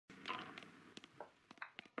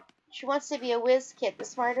She wants to be a whiz kid, the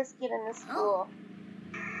smartest kid in the school.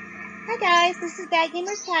 Hi guys, this is Bad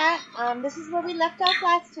Gamer Cat. This is where we left off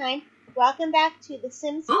last time. Welcome back to The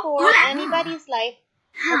Sims 4 Anybody's Life.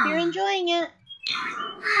 Hope you're enjoying it.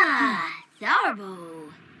 Thorbo.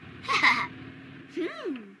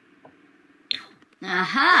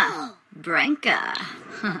 Aha, Branka.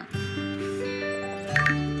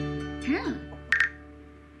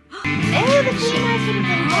 Hey, the flea market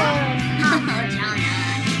again.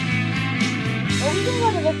 Oh, we can go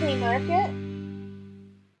to the flea market.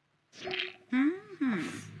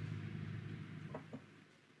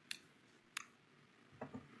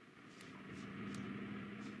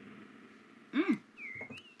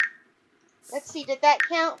 Let's see, did that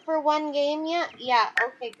count for one game yet? Yeah,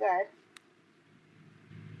 okay, good.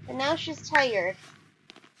 And now she's tired.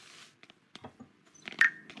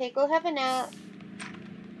 Okay, go have a nap.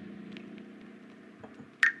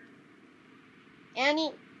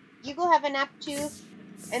 Annie, you go have a nap too.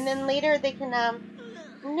 And then later they can,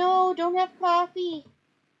 no, don't have coffee.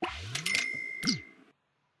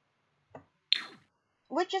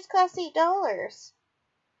 Which just costs $8.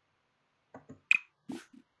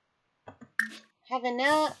 Have a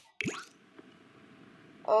nap.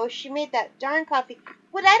 Oh, she made that darn coffee.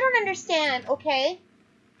 What I don't understand, okay?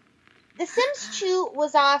 The Sims 2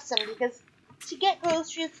 was awesome because to get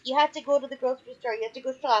groceries, you have to go to the grocery store. You have to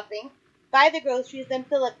go shopping, buy the groceries, then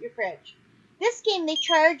fill up your fridge. This game, they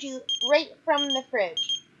charge you right from the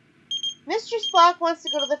fridge. Mr. Spock wants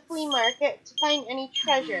to go to the flea market to find any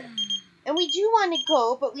treasure. And we do want to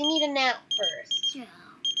go, but we need a nap first.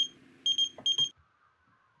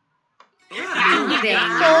 So,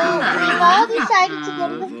 we've all decided to go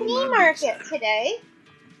to the flea market today.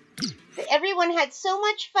 Everyone had so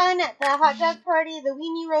much fun at the hot dog party, the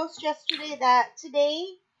weenie roast yesterday, that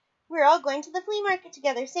today we're all going to the flea market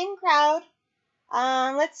together. Same crowd.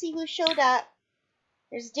 Let's see who showed up.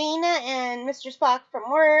 There's Dana and Mr. Spock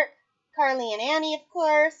from work. Carly and Annie, of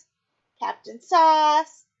course. Captain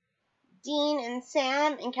Sauce. Dean and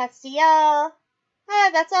Sam and Castiel. Ah,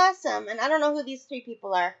 that's awesome. And I don't know who these three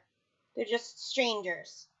people are. They're just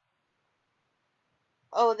strangers.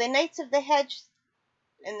 Oh, the Knights of the Hedge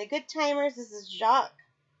and the Good Timers. This is Jacques.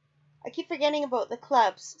 I keep forgetting about the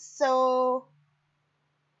clubs. So,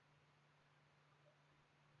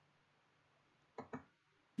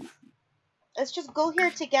 let's just go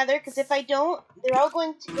here together, because if I don't, they're all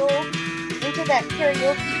going to go into that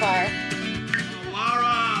karaoke bar.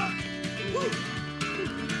 Laura!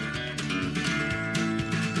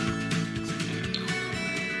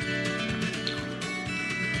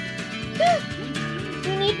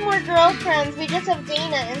 We need more girlfriends. We just have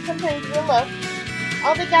Dana and sometimes Willow.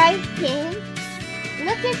 All the guys came.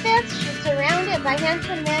 Look at this. She's surrounded by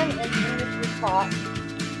handsome men and Mr. Spock.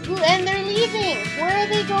 Ooh, and they're leaving. Where are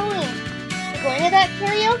they going? They're going to that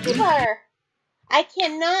karaoke bar. I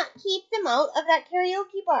cannot keep them out of that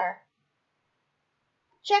karaoke bar.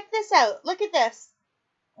 Check this out. Look at this.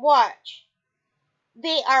 Watch.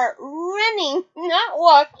 They are running, not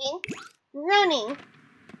walking, running.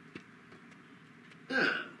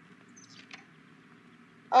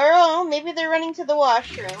 Oh, maybe they're running to the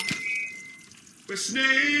washroom.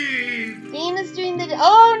 Dana's doing the...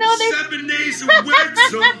 Oh, no, there's... 7 days of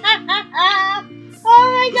Wetzel. Oh,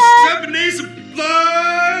 my God. 7 days of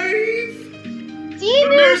life.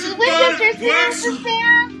 Dana's Winchester singing for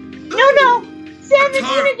Sam. No. Sam and Dana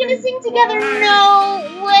are going to sing together. No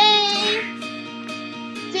way.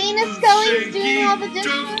 Dana Scully's doing all the dishes.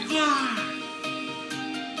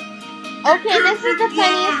 Okay, this is the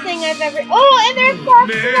funniest thing I've ever... Oh, and there's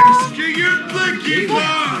Foxy.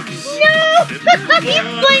 No! He's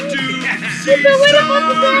playing... He's the winner of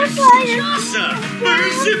the vampire.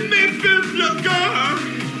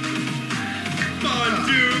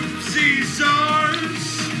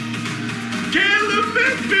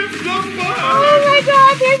 Oh my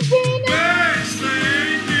God, there's Dana. Castiel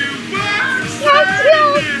sitting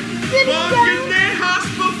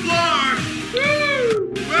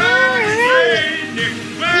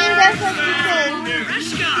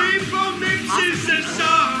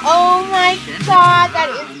down. Oh my God, that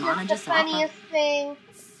is just the funniest thing.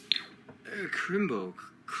 Crimbo,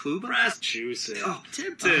 Kluba? Brass juices. Oh,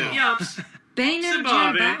 Tip. Yups. Bainer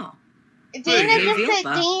Jerbow. Dana just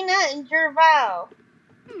said Dana and Jerbow.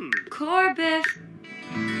 Corbett.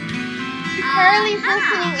 Carly's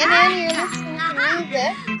listening and Annie are listening to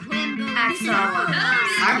music.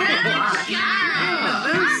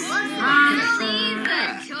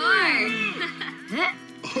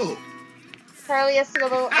 Oh. Carly has to go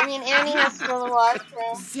to... Annie has to go to the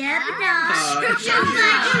washroom.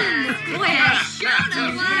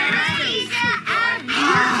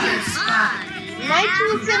 My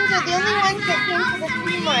two Sims are the only ones that came to the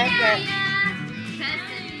flea market.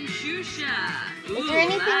 Is there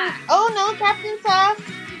anything? Oh no, Captain Sauce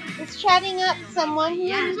is chatting up someone.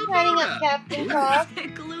 Who are you chatting up, Captain Sauce?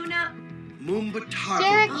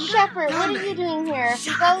 Derek Shepard, what are you doing here?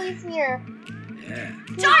 He's always here.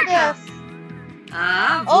 Who's this?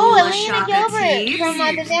 Oh, Elena Gilbert from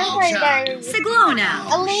the Vampire Diaries. Siglona.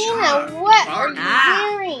 Elena, what are you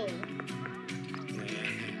wearing?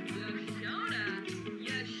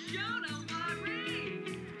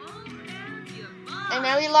 And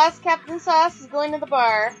now we lost Captain Sauce. He's going to the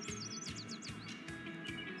bar.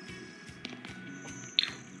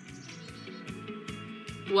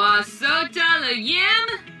 Wasota la yim,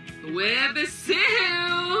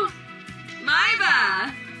 webisihu,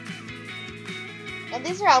 maiba. Now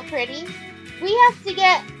these are all pretty. We have to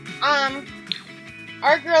get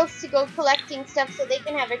our girls to go collecting stuff so they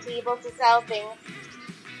can have a table to sell things.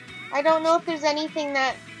 I don't know if there's anything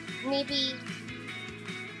that maybe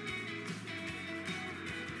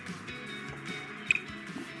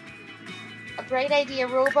a bright idea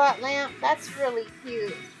robot lamp. That's really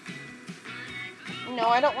cute. No,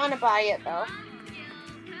 I don't want to buy it though.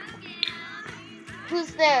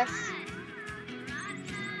 Who's this?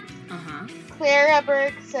 Clara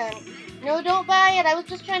Bergson. No, don't buy it. I was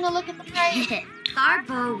just trying to look at the price.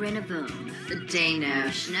 Tharbo Rinavoom. Dano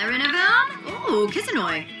Schnarinavoom? Ooh,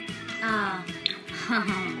 Kissanoi.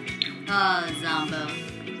 Oh, Zombo.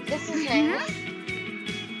 This is nice.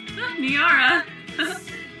 Niara.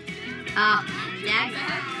 Dagba.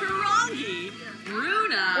 Karangi.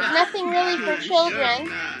 Runa. There's nothing really for children.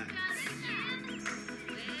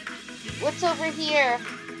 What's over here?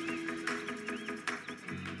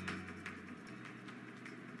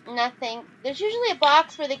 Nothing. There's usually a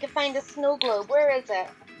box where they can find a snow globe. Where is it?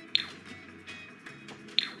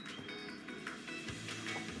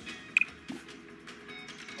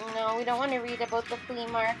 No, we don't want to read about the flea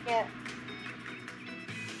market.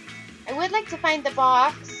 I would like to find the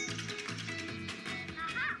box.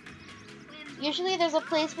 Usually there's a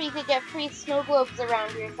place where you could get free snow globes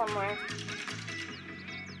around here somewhere.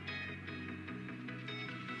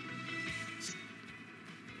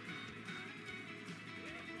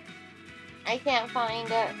 I can't find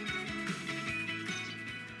it.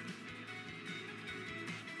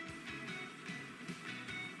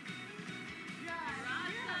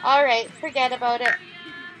 Alright, forget about it.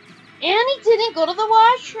 Annie didn't go to the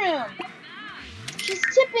washroom. She's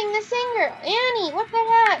tipping the singer. Annie, what the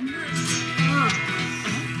heck?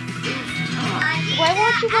 Why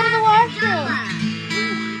won't you go to the washroom?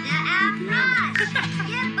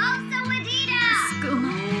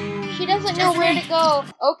 She doesn't know where to go.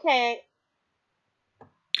 Okay.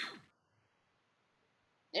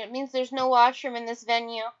 It means there's no washroom in this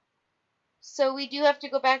venue. So we do have to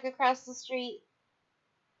go back across the street.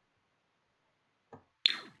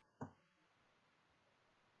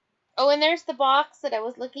 Oh, and there's the box that I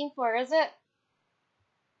was looking for, is it?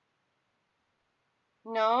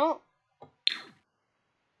 No.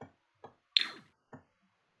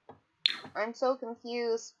 I'm so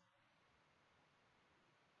confused.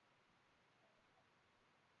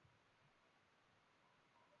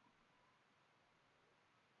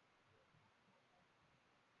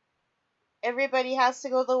 Everybody has to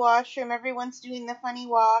go to the washroom. Everyone's doing the funny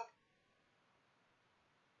walk.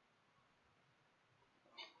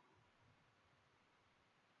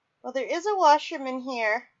 Well, there is a washroom in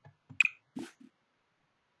here.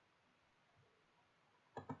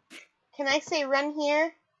 Can I say run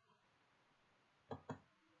here?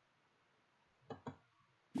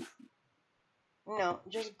 No,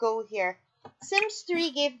 just go here. Sims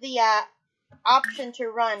 3 gave the option to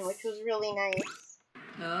run, which was really nice.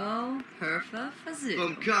 Oh, perfa fazoo.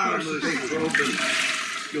 From Carlos Open.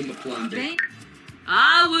 Guma Plande.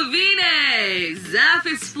 Awavine.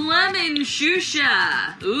 Zaphis Fleming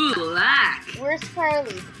Shusha. Ooh, lack. Where's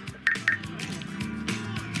Carly?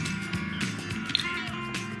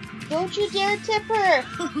 Don't you dare tip her!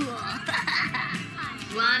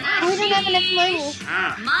 We don't have enough money.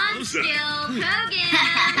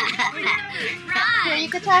 Here, you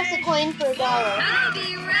could toss a coin for $1.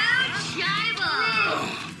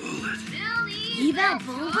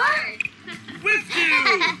 With you!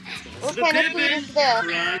 What kind of food is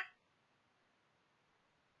this?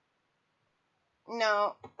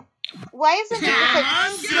 No. Why isn't it like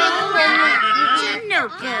kid-friendly?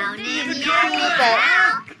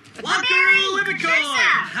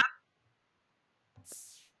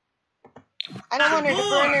 I don't want her to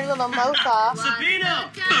burn her little mouth off. Sabino!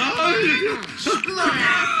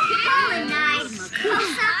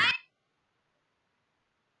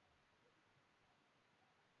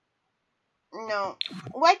 No.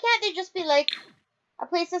 Why can't they just be like a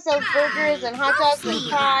place that sells burgers and hot dogs and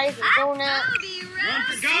fries and donuts? Run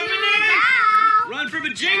for governor! Run for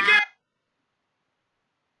Bajinka!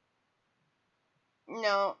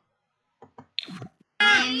 No.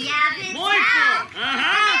 Moiful!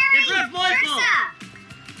 Improv Moiful!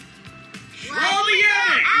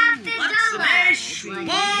 Schwalbe-Yabbe! Let's smash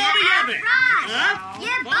Schwalbe-Yabbe!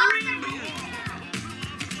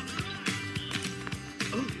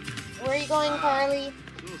 Where are you going, Carly?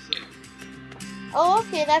 Oh,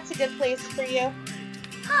 okay, that's a good place for you.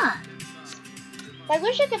 Huh. I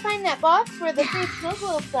wish I could find that box where the fruit snow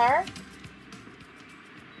globes are.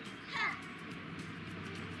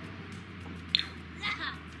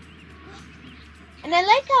 And I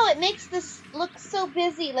like how it makes this look so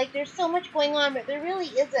busy, like there's so much going on, but there really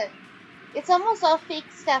isn't. It's almost all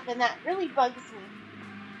fake stuff, and that really bugs me.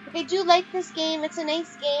 Like, I do like this game, it's a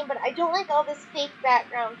nice game, but I don't like all this fake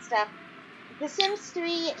background stuff. The Sims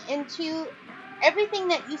 3 and 2, everything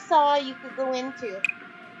that you saw you could go into.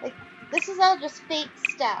 Like, this is all just fake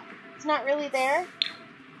stuff. It's not really there.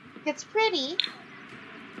 It's pretty,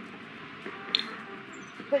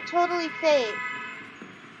 but totally fake.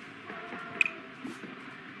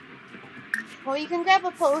 Well, you can grab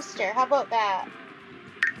a poster. How about that?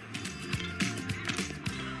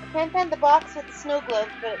 I can't find the box with the snow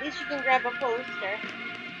globes, but at least you can grab a poster.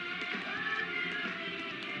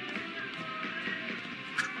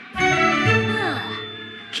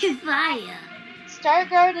 Kivaya. Star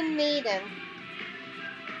Garden Maiden.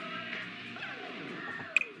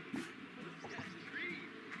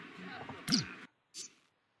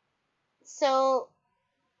 So,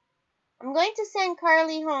 I'm going to send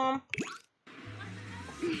Carly home.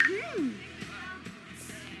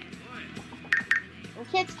 And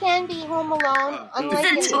kids can be home alone, unlike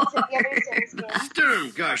in the other Sims games.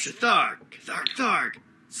 Sturm, gosh, tharg, tharg, tharg.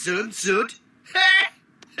 Sud, sud.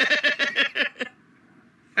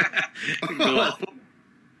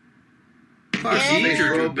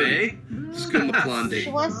 Major Obey, Skumaplande. She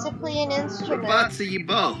wants to play an instrument. Rabatsa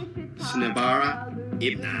Yibo, Snabara,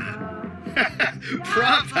 Ibna.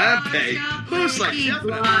 Prapampe, who's like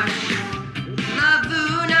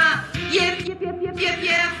Lavuna, yip, yip, yip, yip, yip,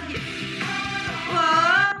 yip.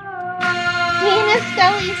 Whoa. Tina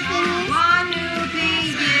Scully singing. Wanubi,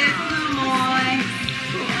 yip, lumoy.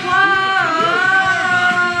 Whoa.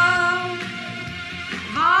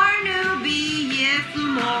 Varnubi, yip,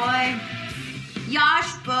 lumoy.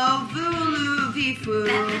 Yashbo, vulu, vifu.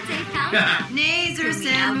 Nazer,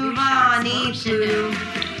 semuvani, flu.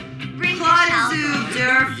 Claudizu,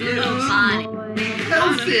 derflu.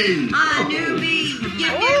 Elfin! Anubi,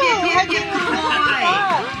 yip, yip, yip, yip, yip, lumoy.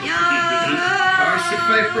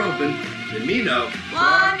 Arsife Robin, the Mino,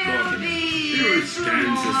 Wanubi, yip,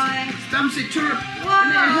 Stanzas, lumoy. Stamsi Turp, Whoa.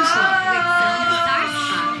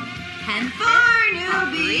 Hen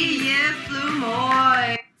Varnubi, yip, lumoy.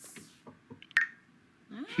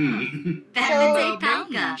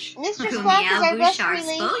 Mr. Squawk is our best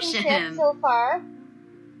relationship so far.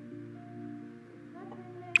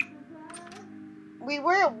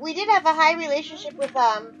 We did have a high relationship with,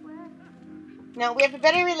 no, we have a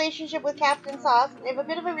better relationship with Captain Sauce. We have a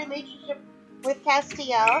bit of a relationship with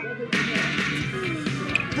Castiel.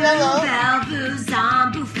 Willow.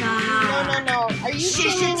 No. Are you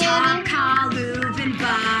singing, Annie?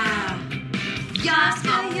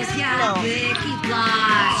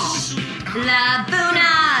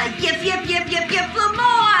 Lavuna, yip, yip, yip, yip, yip,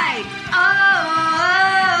 Lamoy. Oh.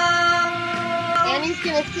 Annie's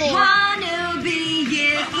gonna sing. Wanubi,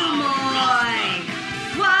 yip, Lamoy.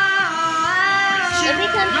 Whoa. Every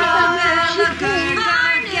time she comes in, she sings.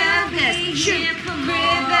 Shoot,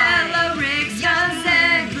 Ribella, Rix,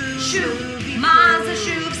 Yunzeg, shoot, Maza,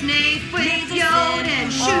 shoot, Snake, with Yod, and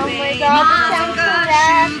shoot, Oh my God, this sounds so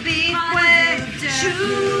bad.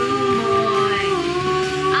 Shoot.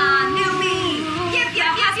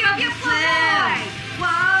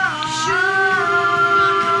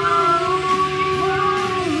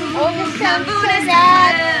 Oh, this sounds so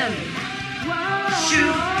bad.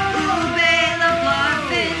 Shoot, Ube, La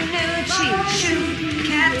Blarfinucci, shoot,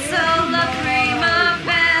 Katzola, Prima,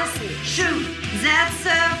 Best, shoot,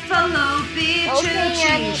 Zetsa, Fallopi, Okay, Chuchi,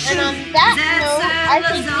 Annie, and shoot, on that note, I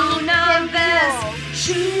Zetsa, think we need Lazona, to Best, send you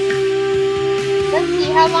shoot. Let's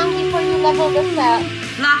see, how long before you level this up?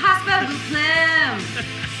 La Hospital Plim,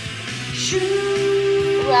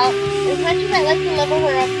 shoot. Well, as much as I'd like to level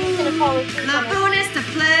her up, she's gonna fall asleep La on us. Bunis to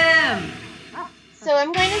Plim. So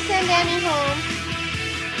I'm going to send Annie home.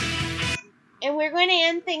 And we're going to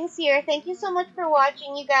end things here. Thank you so much for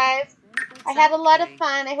watching, you guys. I had a lot of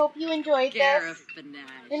fun. I hope you enjoyed this.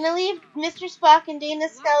 I'm gonna leave Mr. Spock and Dana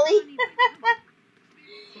Scully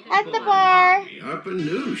at the bar. Up a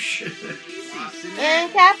noosh.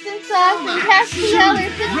 And Captain Sauce and Castiel are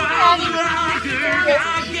sitting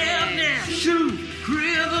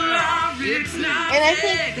and I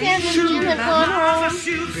think Sam and Jim have gone home.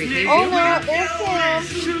 Oh no, there's Sam.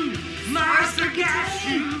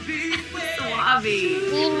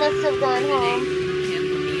 Dean must have gone home.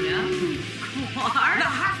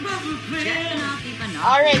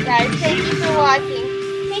 Alright guys, thank you for watching.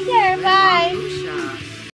 Take care, bye.